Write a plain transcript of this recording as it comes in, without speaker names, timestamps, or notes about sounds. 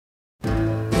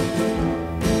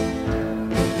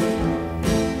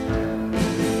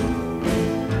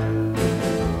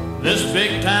This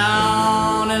big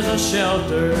town is a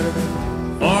shelter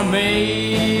for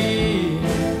me.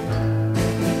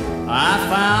 I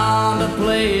found a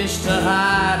place to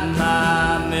hide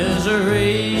my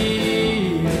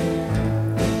misery.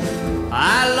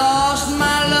 I lost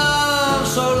my love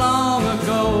so long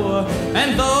ago,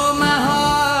 and though my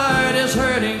heart is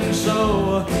hurting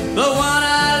so, the one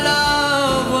I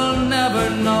love will never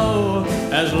know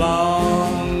as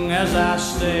long as I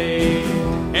stay.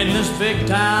 In this big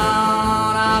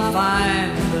town I'll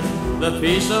find the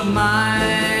peace of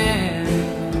mind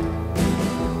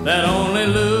that only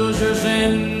losers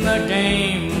in the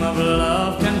game of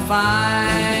love can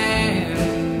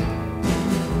find.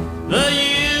 The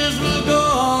years will go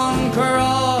on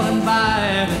crawling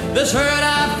by, this hurt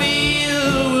I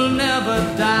feel will never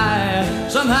die.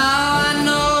 Somehow I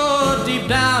know deep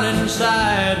down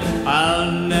inside I'll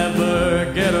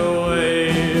never get away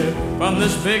from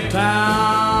this big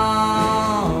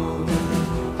town,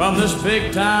 from this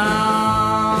big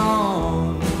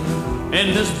town.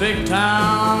 In this big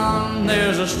town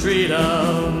there's a street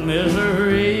of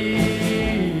misery,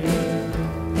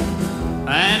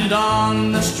 and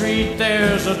on the street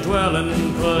there's a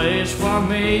dwelling place for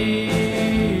me.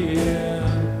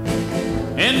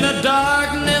 In the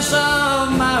darkness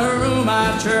of my room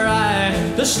I try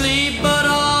to sleep, but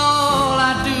all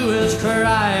I do is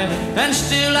cry, and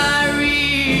still I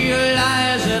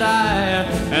realize that I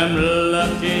am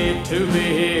lucky to be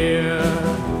here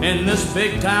in this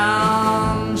big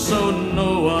town, so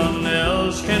no one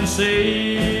else can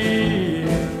see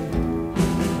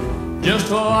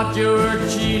just what your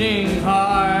cheating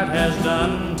heart has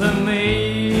done to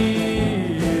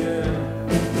me.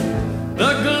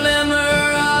 The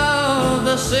glimmer of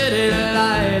the city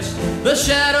lights, the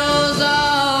shadows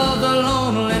of the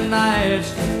lonely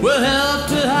nights will help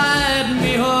to hide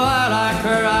me while I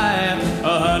cry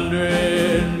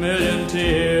 100 million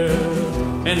tears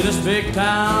in this big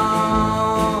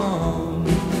town,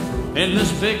 in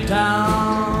this big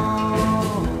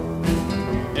town,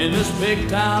 in this big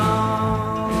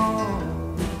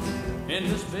town, in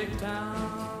this big town.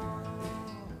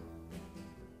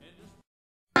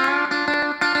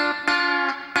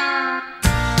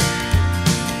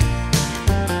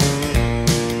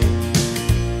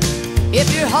 If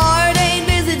your heart ain't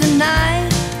busy tonight,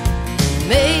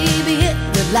 maybe it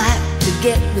would like to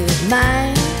get with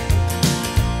mine.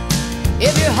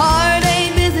 If your heart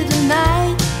ain't busy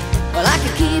tonight, well, I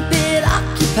could keep it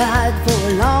occupied for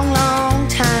a long, long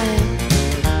time.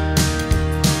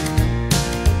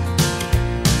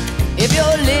 If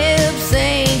your lips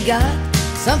ain't got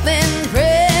something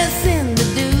pressing to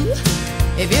do,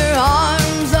 if your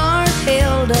arms aren't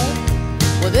held up,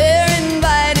 well, they're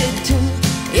invited to.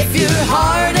 If your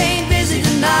heart ain't busy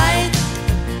tonight,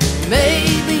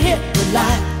 maybe it would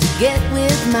like to get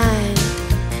with mine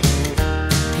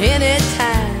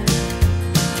anytime.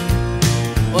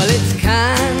 Well, it's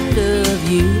kind of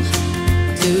you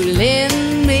to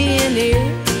lend me an ear.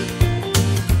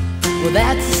 Well,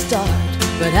 that's a start,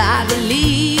 but I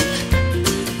believe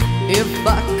if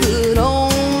I could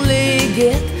only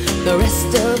get the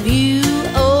rest of you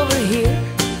over here,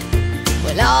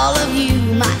 well, all of you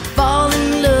might fall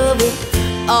in love with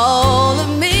all of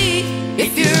me.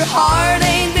 If your heart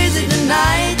ain't busy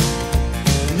tonight,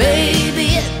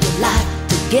 maybe it would like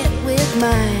to get with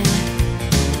mine,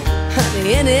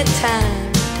 honey,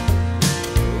 anytime.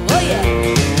 Oh yeah.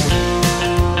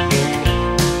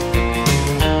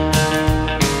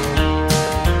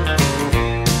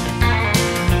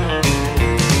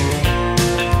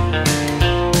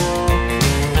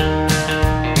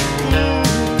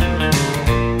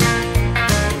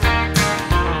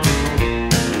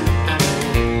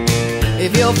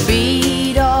 If your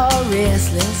feet are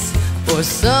restless for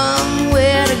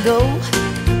somewhere to go,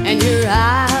 and your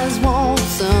eyes want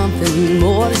something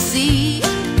more to see,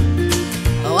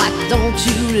 why don't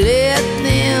you let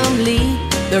them lead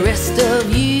the rest of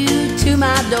you to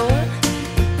my door,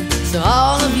 so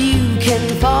all of you can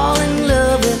fall in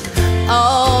love with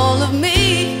all of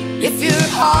me. If your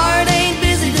heart ain't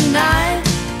busy tonight,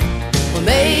 well,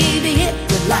 maybe it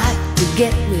would like to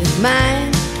get with mine.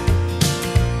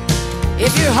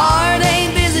 If your heart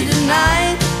ain't busy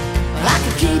tonight, well, I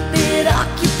could keep it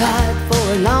occupied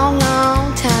for a long,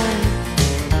 long time.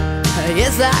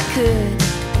 Yes, I could.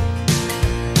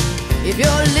 If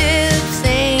your lips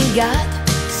ain't got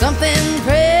something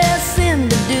pressing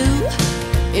to do,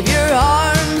 if your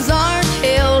arms aren't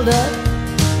held up,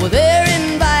 well, they're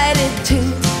invited to.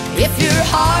 If your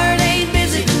heart ain't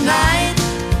busy tonight,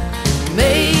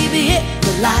 maybe it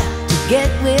would like to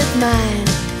get with mine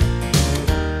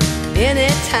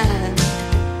anytime.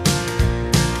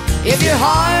 If your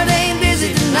heart ain't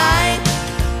busy tonight,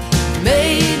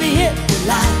 maybe it would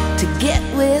like to get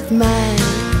with mine.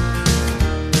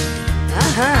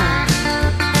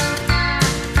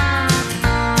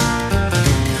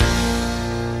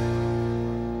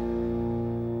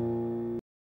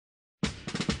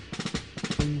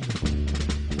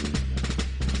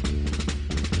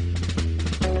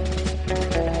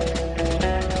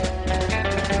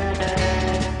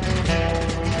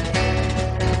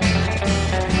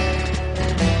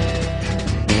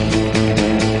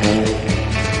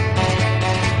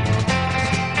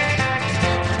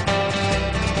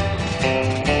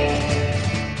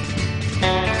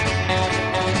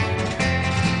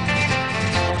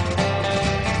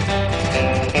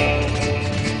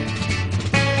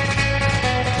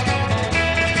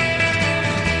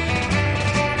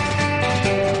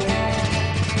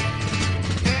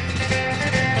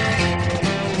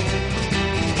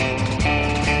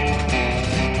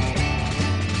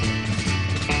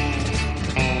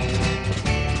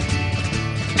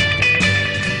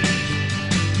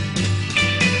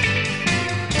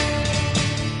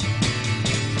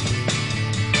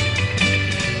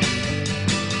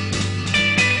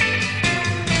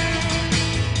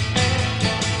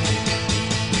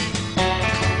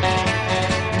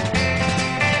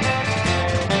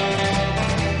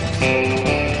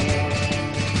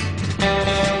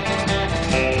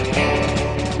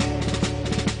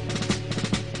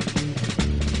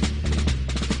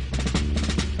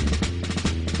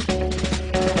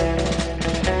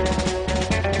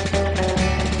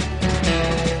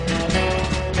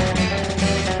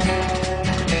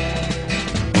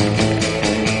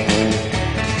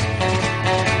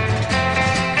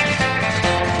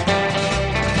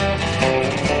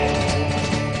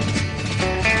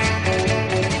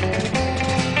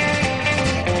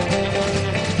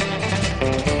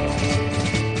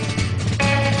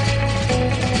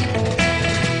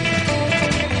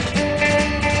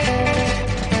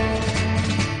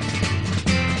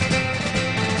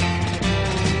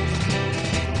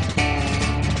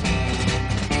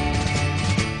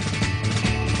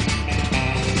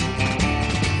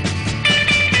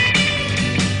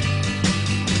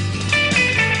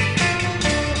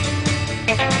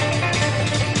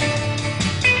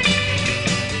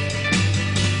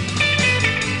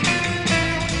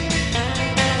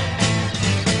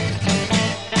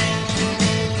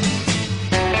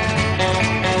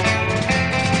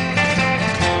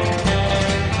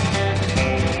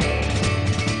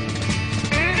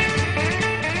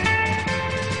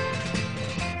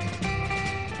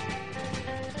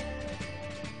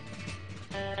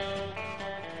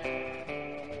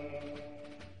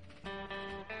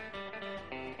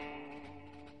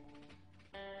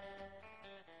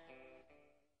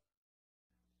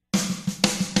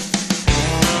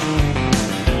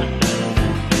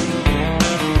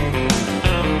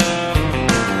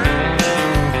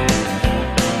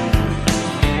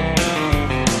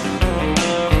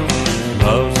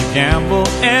 Gamble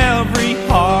every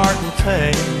heart will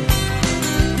take.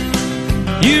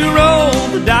 You roll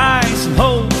the dice in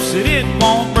hopes that it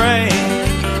won't break.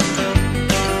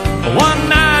 One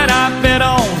night I bet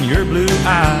on your blue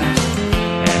eyes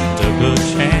and took a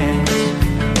chance.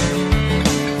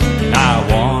 And I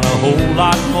won a whole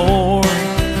lot more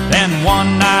than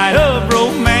one night of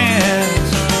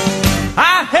romance.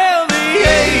 I held the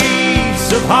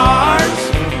ace of hearts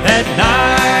that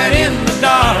night in the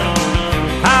dark.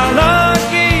 How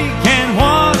lucky can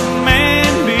one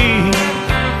man be?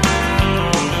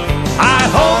 I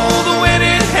hold the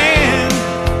winning hand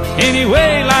any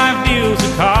way life deals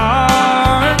the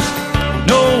cards.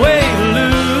 No way to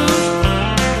lose,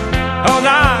 'cause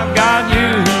I've got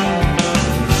you,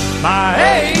 my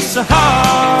ace of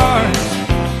hearts.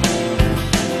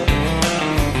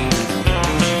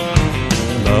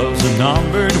 Love's a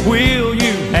numbered wheel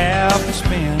you have to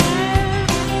spin.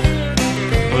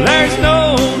 Well, there's no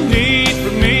need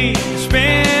for me to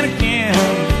spin again,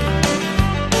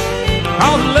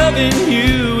 'cause loving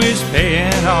you is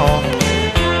paying off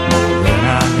more than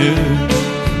I knew.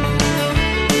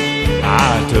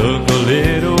 I took a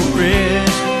little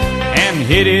risk and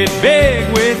hit it big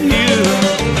with you.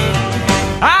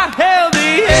 I held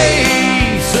the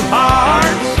ace of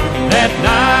hearts that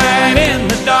night in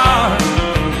the dark.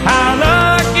 How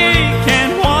lucky can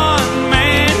one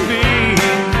man be?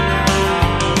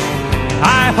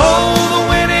 I hold the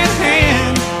winning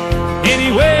hand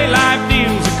any way life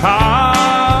deals the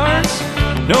cards.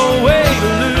 No way to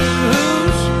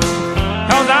lose,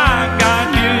 'cause I got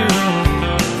you,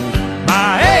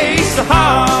 my ace of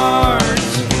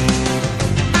hearts.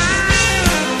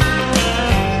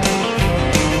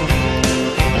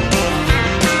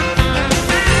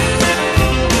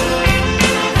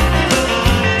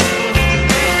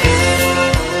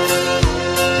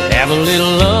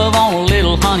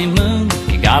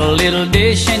 a little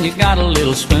dish and you got a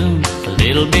little spoon, a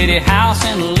little bitty house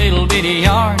and a little bitty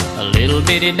yard, a little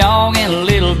bitty dog and a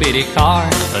little bitty car.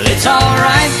 Well, it's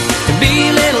alright to be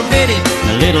a little bitty,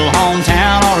 a little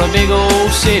hometown or a big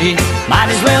old city. Might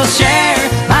as well share,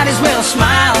 might as well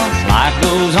smile. Life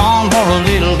goes on for a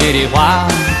little bitty while.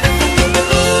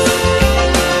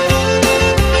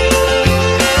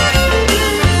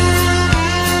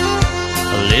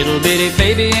 A little bitty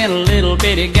baby in a little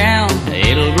bitty gown,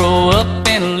 it'll grow up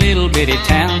in a little bitty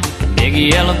town. A big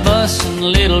yellow bus and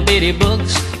little bitty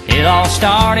books, it all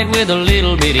started with a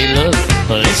little bitty look.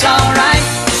 Well, it's alright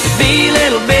to be a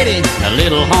little bitty, a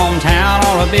little hometown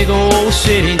or a big old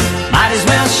city. Might as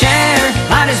well share,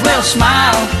 might as well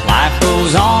smile. Life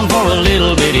goes on for a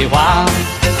little bitty while.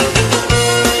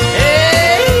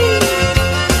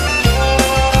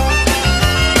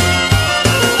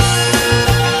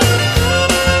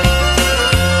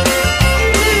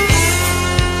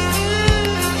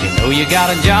 You got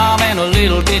a job and a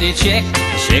little bitty check,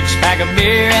 a six-pack of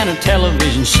beer and a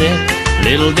television set.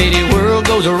 Little bitty world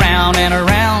goes around and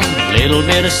around, a little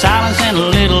bit of silence and a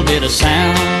little bit of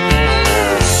sound.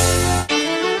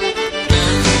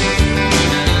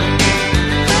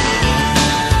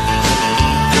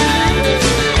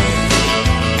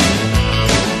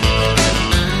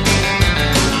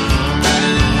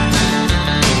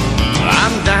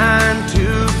 I'm dying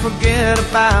to forget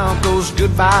about those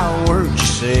goodbye words you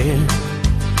said.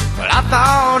 But I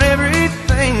thought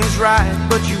everything was right,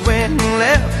 but you went and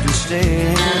left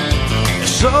instead.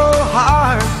 It's so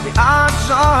hard, the odds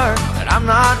are that I'm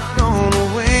not gonna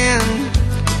win.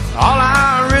 All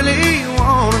I really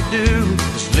wanna do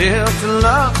is live to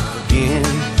love again,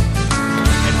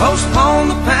 and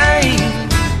postpone the pain,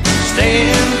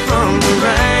 staying from the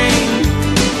rain.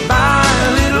 Buy a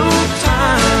little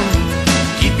time,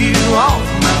 keep you off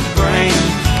my brain.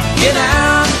 Get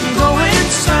out and go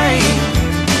insane,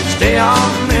 stay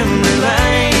on memory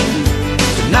lane.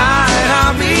 Tonight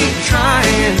I'll be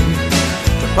trying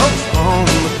to postpone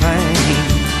the pain.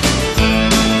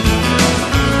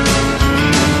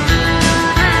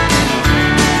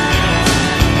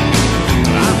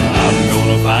 I'm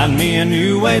gonna find me a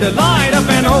new way to light up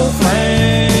an old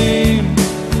flame.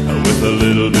 With a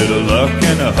little bit of luck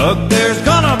and a hug, there's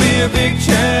gonna be a big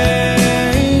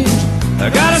change. I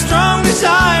got a strong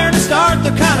desire to start the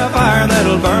kind of fire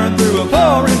that'll burn through a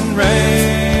pouring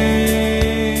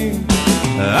rain.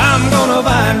 I'm gonna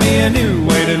find me a new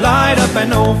way to light up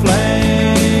an old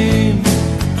flame.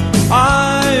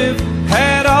 I've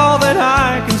had all that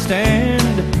I can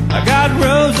stand. I got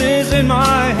roses in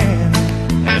my hand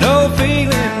and old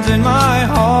feelings in my